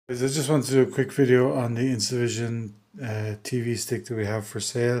I just wanted to do a quick video on the InstaVision TV stick that we have for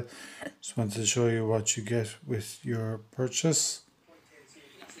sale. Just wanted to show you what you get with your purchase.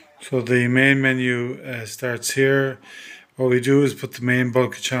 So the main menu starts here. What we do is put the main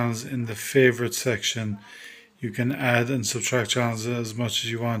bulk of channels in the favorite section. You can add and subtract channels as much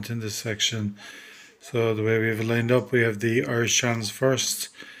as you want in this section. So the way we have it lined up, we have the Irish channels first,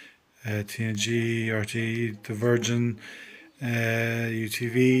 TNG, RTE, The Virgin,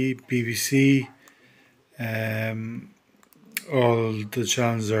 UTV, BBC. All the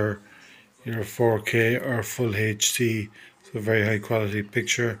channels are either 4K or full HD, so very high quality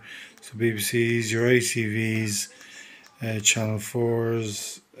picture. So BBC's, your ITVs, Channel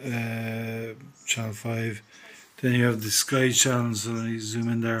 4's, Channel 5. Then you have the Sky channels, so you zoom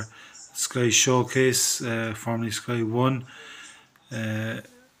in there. Sky Showcase, formerly Sky 1.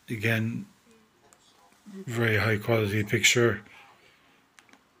 Again, very high quality picture.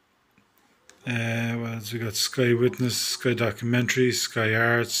 Well, so we got Sky Witness, Sky Documentary, Sky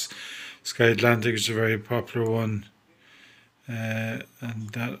Arts, Sky Atlantic is a very popular one. And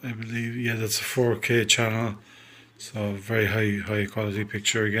that, I believe, yeah, that's a 4K channel. So very high quality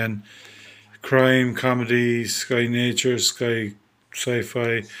picture again. Crime, comedy, Sky Nature, Sky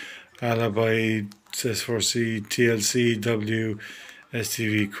Sci-Fi, Alibi, S4C, TLC, W,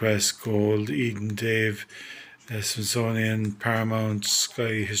 STV, Quest, Gold, Eden, Dave, Smithsonian, Paramount,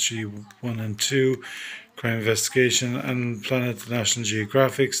 Sky History 1 and 2, Crime Investigation, and Planet, National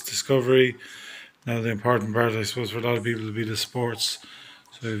Geographic's, Discovery. Now the important part, I suppose, for a lot of people will be the sports.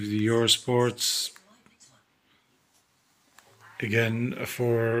 So if the Eurosports, again, a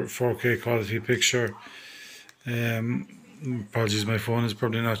 4K quality picture. Apologies, my phone is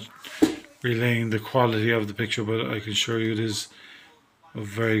probably not relaying the quality of the picture, but I can assure you it is of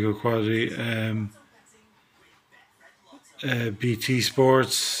very good quality. BT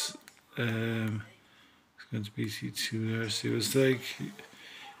Sports, it's going to BT2 there, see what it's like.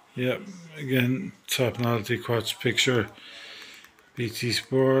 Yeah, again, top quality quartz picture. BT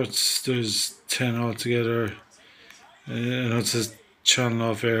Sports, there's 10 altogether. I know it says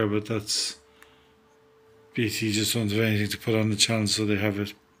channel off air, but that's BT just don't have anything to put on the channel, so they have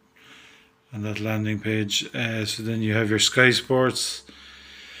it on that landing page. So then you have your Sky Sports,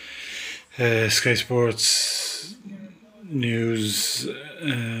 Sky Sports News,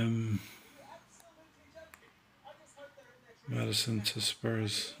 Madison to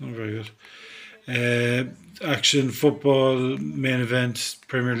Spurs, not very good. Action, football, main event,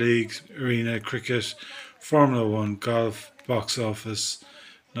 Premier League, arena, cricket, Formula 1, golf, box office.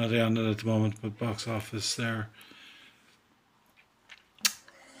 Not on it at the moment, but box office there.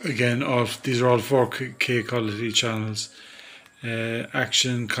 Again, these are all 4K quality channels.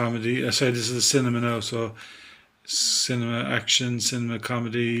 Action, comedy. Sorry, this is the cinema now, so cinema, action, cinema,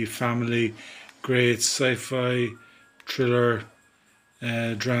 comedy, family, great, sci-fi, thriller,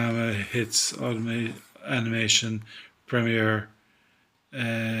 drama, hits, animation, premiere,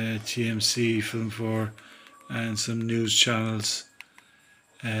 TMC, Film 4, and some news channels.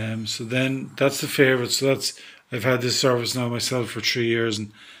 So then that's the favourite. So I've had this service now myself for 3 years,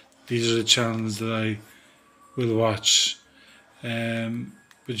 and these are the channels that I will watch.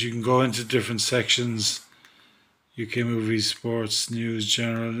 But you can go into different sections: UK movies, sports, news,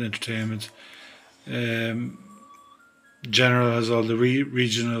 general, entertainment. General has all the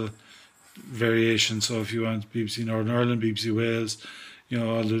regional variations. So if you want BBC Northern Ireland, BBC Wales,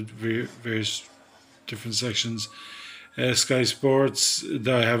 all the various different sections. Sky Sports,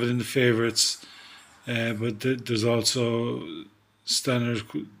 I have it in the favourites, but there's also standard,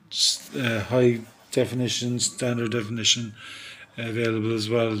 high definition, standard definition available as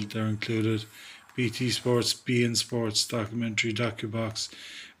well. They're included. BT Sports, BN Sports, documentary, DocuBox,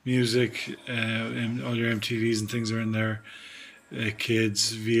 music, and all your MTVs and things are in there.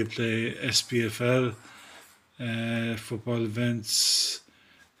 Kids, Viaplay, SPFL, football events,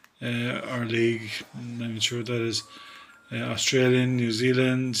 our league, I'm not even sure what that is. Australian, New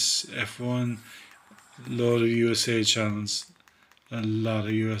Zealand, F1, load of USA channels, a lot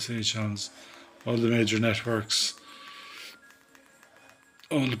of USA channels, all the major networks,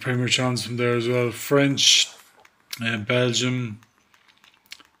 all the Premier channels from there as well. French, Belgium,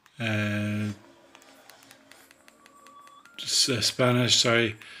 Spanish,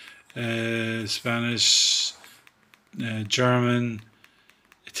 Spanish, German,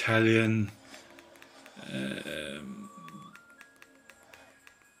 Italian,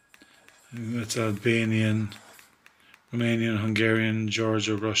 it's Albanian, Romanian, Hungarian,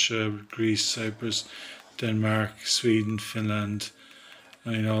 Georgia, Russia, Greece, Cyprus, Denmark, Sweden, Finland.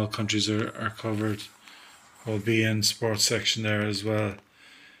 I mean, all countries are covered. Whole BN sports section there as well.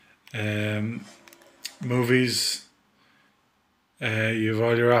 Um, Movies, you have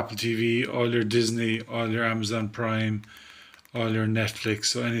all your Apple TV, all your Disney, all your Amazon Prime, all your Netflix.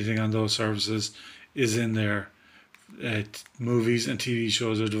 So anything on those services is in there. Movies and TV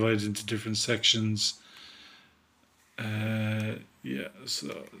shows are divided into different sections. Yeah,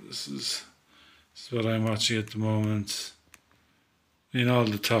 so this is what I'm watching at the moment. All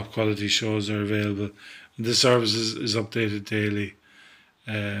the top quality shows are available. The service is updated daily.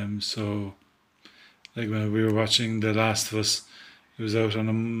 So like when we were watching The Last of Us, it was out on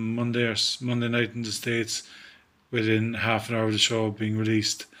a Monday night in the States. Within half an hour of the show being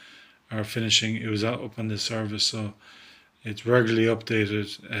released or finishing, it was up on the service. So it's regularly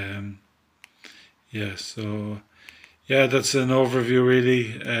updated. Yeah, so yeah, that's an overview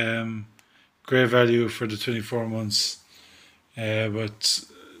really. Great value for the 24 months, but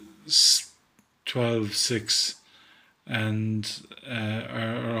 12, 6 and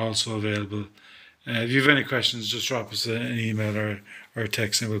are also available. If you have any questions, just drop us an email or a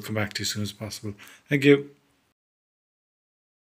text and we'll come back to you as soon as possible. Thank you.